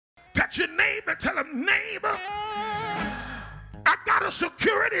Touch your neighbor, tell him, neighbor, I got a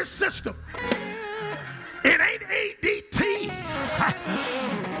security system. It ain't ADT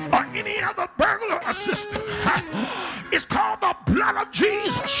or any other burglar system. It's called the blood of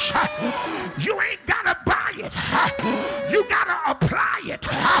Jesus. You ain't gotta buy it. You gotta apply it.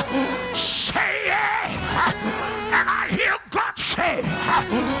 Say it. And I hear God say,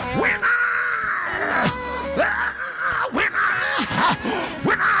 when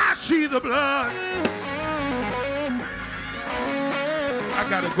I see the blood, I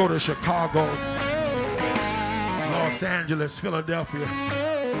gotta go to Chicago, Los Angeles, Philadelphia,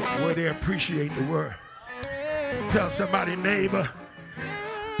 where they appreciate the word. Tell somebody, neighbor,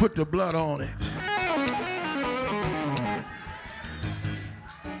 put the blood on it.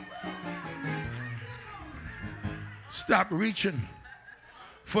 Stop reaching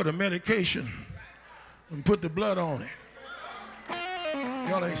for the medication and put the blood on it.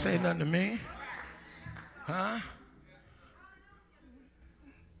 Y'all ain't saying nothing to me. Huh?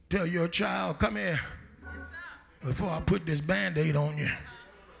 Tell your child, come here. Before I put this Band-Aid on you,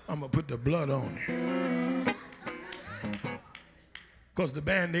 I'm going to put the blood on you. Because the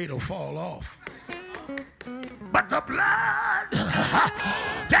Band-Aid will fall off. But the blood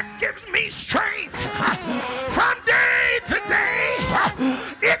that gives me strength from day to day,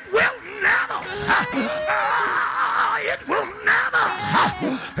 it will never, it will never,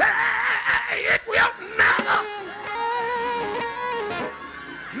 it will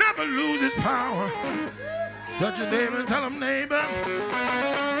never lose its power. Touch your neighbor and tell him, neighbor,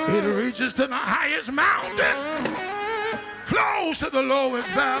 it reaches to the highest mountain, flows to the lowest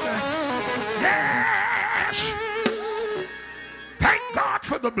valley. Yes! Thank God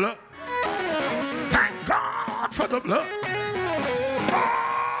for the blood. Thank God for the blood.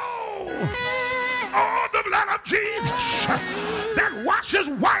 Oh, the blood of Jesus that washes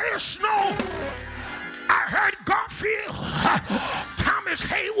white as snow. I heard Garfield, Thomas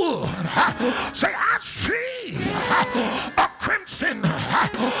Haywood say, I see a crimson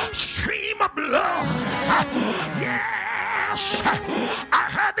stream of blood. Yes, I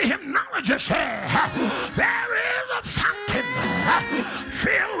heard the hymnologist say, there is a fountain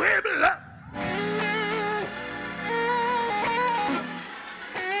filled with blood.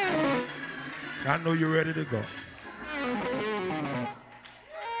 I know you're ready to go.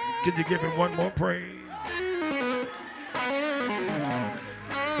 Can you give him one more praise?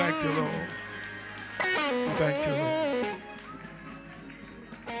 Thank you, Lord. Thank you, Lord.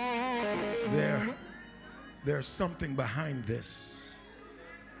 There's something behind this.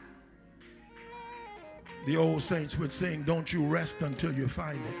 The old saints would sing, don't you rest until you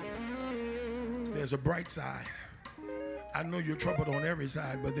find it. There's a bright side. I know you're troubled on every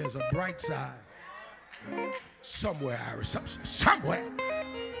side, but there's a bright side. Somewhere, Iris, somewhere.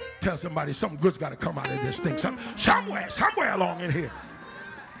 Tell somebody something good's got to come out of this thing. Somewhere along in here.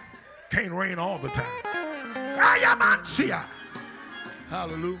 Can't rain all the time.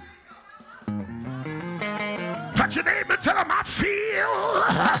 Hallelujah. Touch your neighbor and tell him, I feel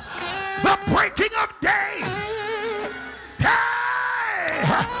the breaking of day. Hey,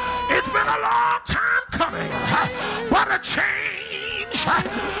 it's been a long time coming, but a change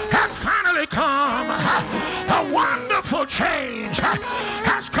has finally come. A wonderful change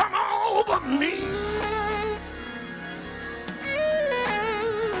has come over me.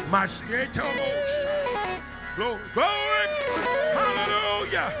 My glory,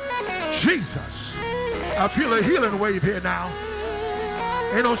 hallelujah. Jesus, I feel a healing wave here now.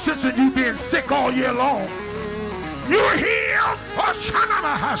 Ain't no sense in you being sick all year long. You're healed.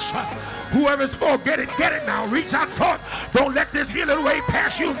 Whoever's for, get it now. Reach out for it. Don't let this healing wave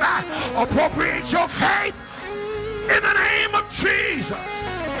pass you by. Appropriate your faith in the name of Jesus.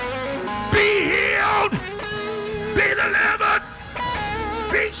 Be healed. Be delivered.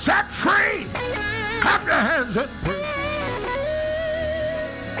 Be set free. Clap your hands and pray.